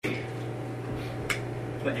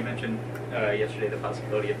Clint, you mentioned yesterday the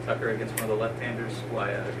possibility of Tucker against one of the left-handers.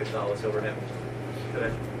 Why Gonzalez over him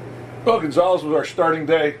today? Well, Gonzalez was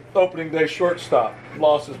our opening day shortstop.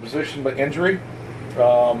 Lost his position by injury.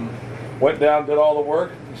 Went down, did all the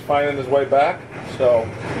work. He's finding his way back. So,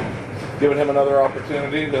 giving him another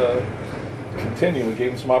opportunity to continue. We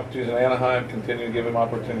gave him some opportunities in Anaheim, continue to give him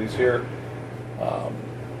opportunities here.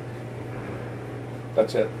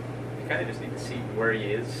 That's it. You kind of just need to see where he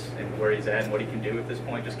is and where he's at and what he can do at this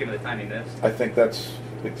point, just given the time he missed. I think that's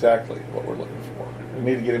exactly what we're looking for. We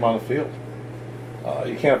need to get him on the field.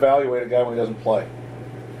 You can't evaluate a guy when he doesn't play.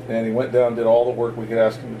 And he went down and did all the work we could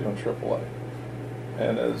ask him to do in AAA.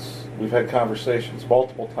 And as we've had conversations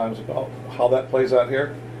multiple times about how that plays out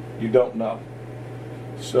here, you don't know.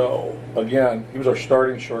 So, again, he was our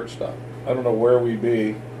starting shortstop. I don't know where we'd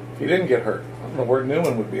be if he didn't get hurt. I don't know where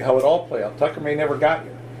Newman would be, how it all play out. Tucker may never got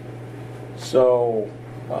here. So,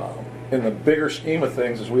 in the bigger scheme of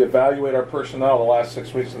things, as we evaluate our personnel the last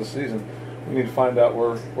 6 weeks of the season, we need to find out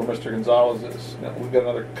where Mr. Gonzalez is. You know, we've got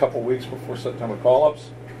another couple weeks before September call-ups.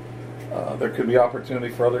 There could be opportunity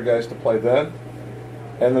for other guys to play then.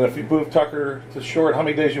 And then if you move Tucker to short, how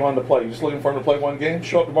many days you want him to play? You just looking for him to play one game?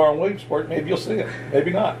 Show up tomorrow in Williamsport, maybe you'll see him.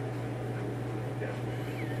 Maybe not.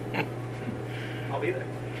 Yeah. I'll be there.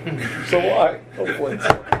 So will I, hopefully.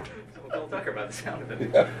 So we'll tell Tucker about the sound of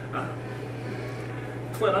it. Yeah.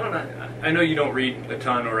 Clint, I know you don't read a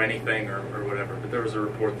ton or anything or whatever, but there was a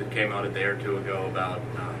report that came out a day or two ago about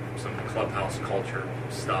some clubhouse culture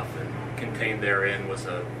stuff, and contained therein was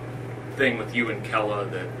a thing with you and Kella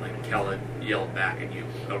that, like, Kella yelled back at you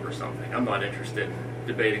over something. I'm not interested in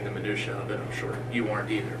debating the minutia of it. I'm sure you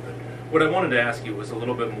aren't either. But what I wanted to ask you was a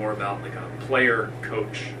little bit more about, like, a player,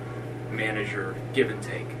 coach, manager give and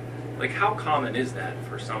take. Like, how common is that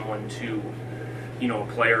for someone to, you know, a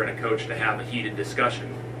player and a coach to have a heated discussion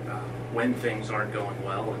when things aren't going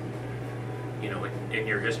well? And, you know, in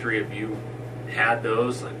your history, have you had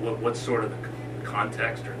those? Like, what's sort of the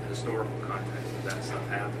context or the historical context of that stuff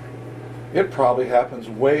happening? It probably happens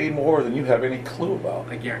way more than you have any clue about.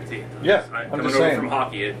 I guarantee it does. Yeah, I'm just saying. From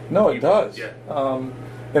hockey, it does. Yeah. And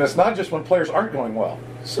it's not just when players aren't going well.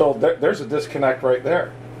 So there's a disconnect right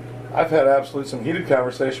there. I've had absolutely some heated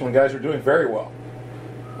conversation when guys are doing very well.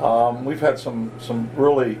 We've had some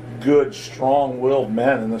really good, strong-willed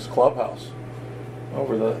men in this clubhouse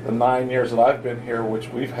over the 9 years that I've been here, which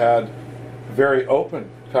we've had very open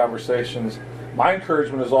conversations. My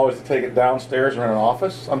encouragement is always to take it downstairs or in an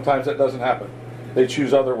office. Sometimes that doesn't happen. They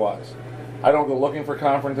choose otherwise. I don't go looking for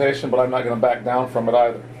confrontation, but I'm not going to back down from it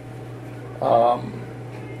either.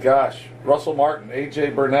 Russell Martin,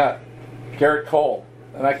 A.J. Burnett, Garrett Cole,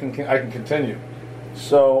 and I can continue.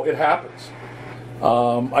 So it happens.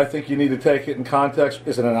 I think you need to take it in context.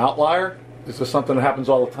 Is it an outlier? Is this something that happens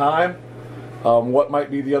all the time? What might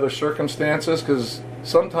be the other circumstances? Because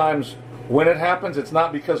sometimes when it happens, it's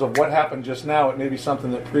not because of what happened just now. It may be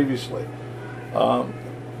something that previously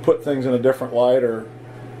put things in a different light or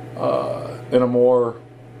in a more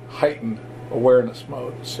heightened awareness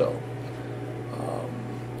mode. So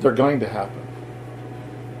they're going to happen.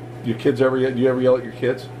 Do you ever yell at your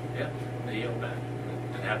kids? Yeah, they yell back.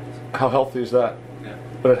 It happens. How healthy is that? Yeah.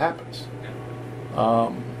 But it happens.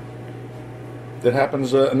 Yeah. It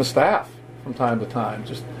happens in the staff from time to time.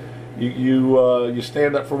 Just you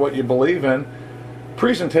stand up for what you believe in.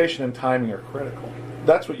 Presentation and timing are critical.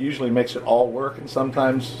 That's what usually makes it all work. And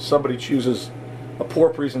sometimes somebody chooses a poor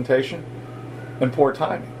presentation and poor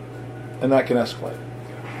timing, and that can escalate.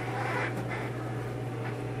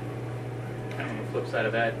 And on the flip side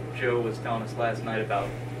of that, Joe was telling us last night about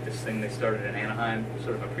this thing they started in Anaheim,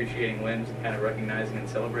 sort of appreciating wins and kind of recognizing and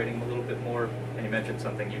celebrating them a little bit more. And you mentioned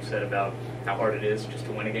something you said about how hard it is just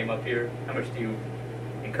to win a game up here. How much do you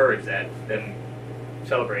encourage that, them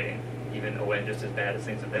celebrating, even a win just as bad as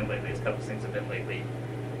things have been lately, as tough as things have been lately,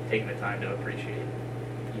 taking the time to appreciate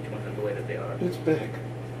each one of the way that they are? It's big.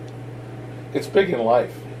 It's big in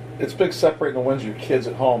life. It's big separating the wins of your kids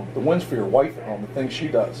at home, the wins for your wife at home, the things she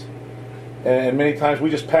does. And many times we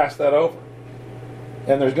just pass that over.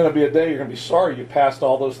 And there's going to be a day you're going to be sorry you passed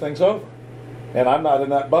all those things over. And I'm not in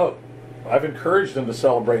that boat. I've encouraged them to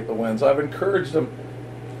celebrate the wins. I've encouraged them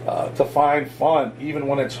to find fun, even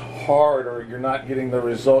when it's hard or you're not getting the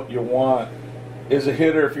result you want. As a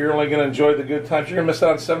hitter, if you're only going to enjoy the good times, you're going to miss out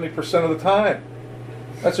on 70% of the time.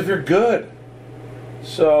 That's if you're good.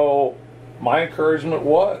 So my encouragement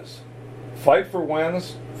was fight for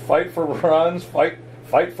wins, fight for runs, fight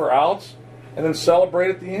for outs, and then celebrate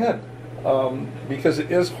at the end. Because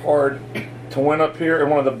it is hard to win up here, and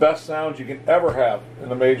one of the best sounds you can ever have in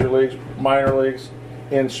the major leagues, minor leagues,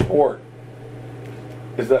 in sport,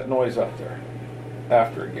 is that noise out there.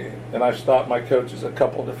 after a game, and I've stopped my coaches a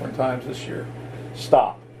couple different times this year.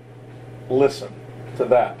 Stop. Listen to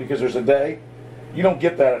that, because there's a day you don't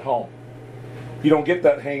get that at home. You don't get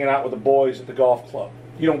that hanging out with the boys at the golf club.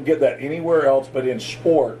 You don't get that anywhere else but in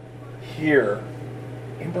sport. Here,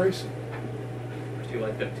 embrace it. Do you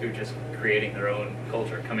like them too, just creating their own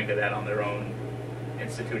culture, coming to that on their own,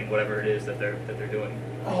 instituting whatever it is that they're doing?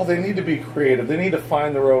 Oh, they need to be creative. They need to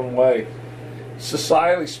find their own way.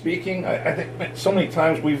 Societally speaking, I think so many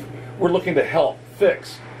times we're looking to help,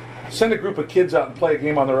 fix. Send a group of kids out and play a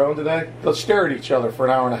game on their own today. They'll stare at each other for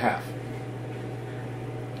an hour and a half.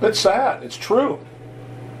 It's sad. It's true.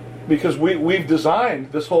 Because we've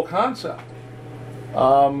designed this whole concept.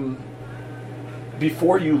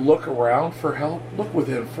 Before you look around for help, look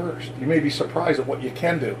within first. You may be surprised at what you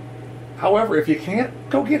can do. However, if you can't,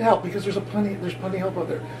 go get help, because there's plenty of help out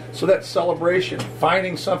there. So that celebration,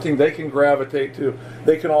 finding something they can gravitate to,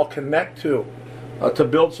 they can all connect to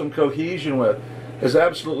build some cohesion with, is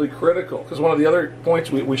absolutely critical. Because one of the other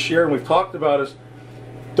points we share and we've talked about is,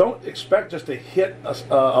 don't expect just to hit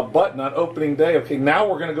a button on opening day. Okay, now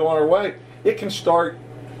we're going to go on our way. It can start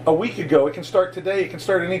a week ago. It can start today. It can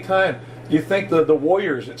start any time. Do you think the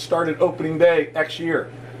Warriors, it started opening day X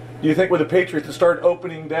year? Do you think with the Patriots it started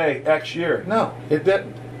opening day X year? No, it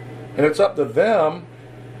didn't. And it's up to them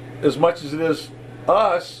as much as it is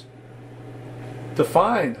us to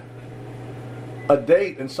find a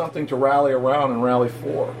date and something to rally around and rally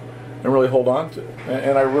for and really hold on to.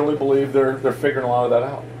 And I really believe they're figuring a lot of that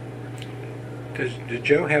out. Does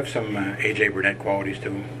Joe have some A.J. Burnett qualities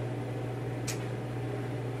to him?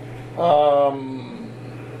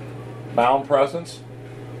 Mound presence,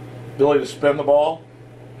 ability to spin the ball,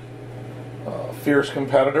 fierce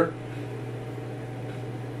competitor.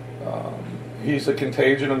 He's a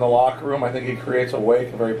contagion in the locker room. I think he creates a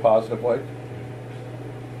wake, a very positive wake.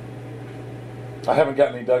 I haven't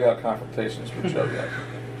gotten any dugout confrontations with Joe yet.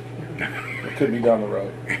 It could be down the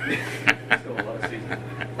road. Still a lot of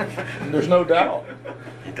season. There's no doubt.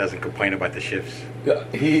 He doesn't complain about the shifts. Yeah,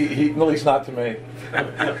 at least not to me.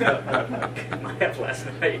 Might have last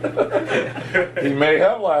night. He may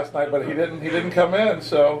have last night, but he didn't come in,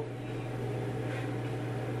 so.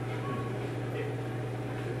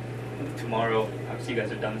 Tomorrow, obviously you guys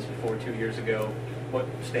have done this before 2 years ago. What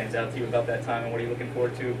stands out to you about that time, and what are you looking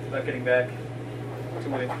forward to about getting back to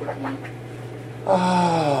winning football?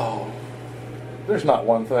 Oh, there's not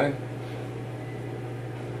one thing.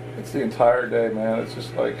 It's the entire day, man. It's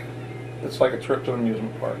just like a trip to an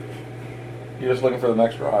amusement park. You're just looking for the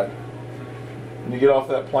next ride. When you get off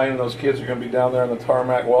that plane and those kids are going to be down there on the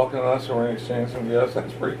tarmac welcoming us, and we're going to exchange some gifts,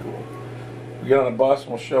 that's pretty cool. We get on a bus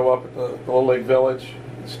and we'll show up at the Little League Village,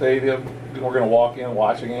 the stadium. We're going to walk in and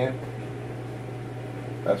watch a game.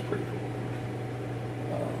 That's pretty cool.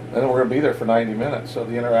 And then we're going to be there for 90 minutes, so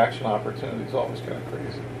the interaction opportunity is always kind of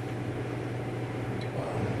crazy.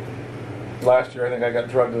 Last year, I think I got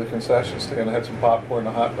drugged to the concession stand. I had some popcorn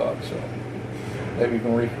and a hot dog, so maybe we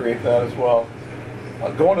can recreate that as well.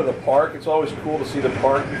 Going to the park, it's always cool to see the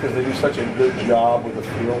park because they do such a good job with the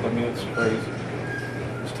field. I mean, it's crazy.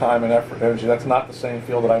 It's time and effort, energy. That's not the same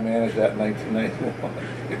field that I managed at in 1991.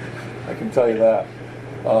 I can tell you that.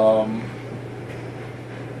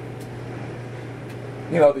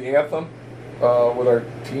 The anthem with our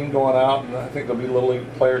team going out, and I think there'll be Little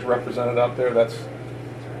League players represented out there.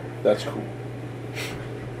 That's cool.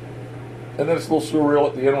 And then it's a little surreal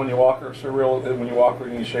at the end when you walk, or surreal when you walk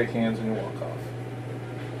and you shake hands and you walk off.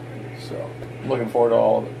 So, I'm looking forward to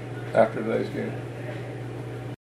all of it after today's game.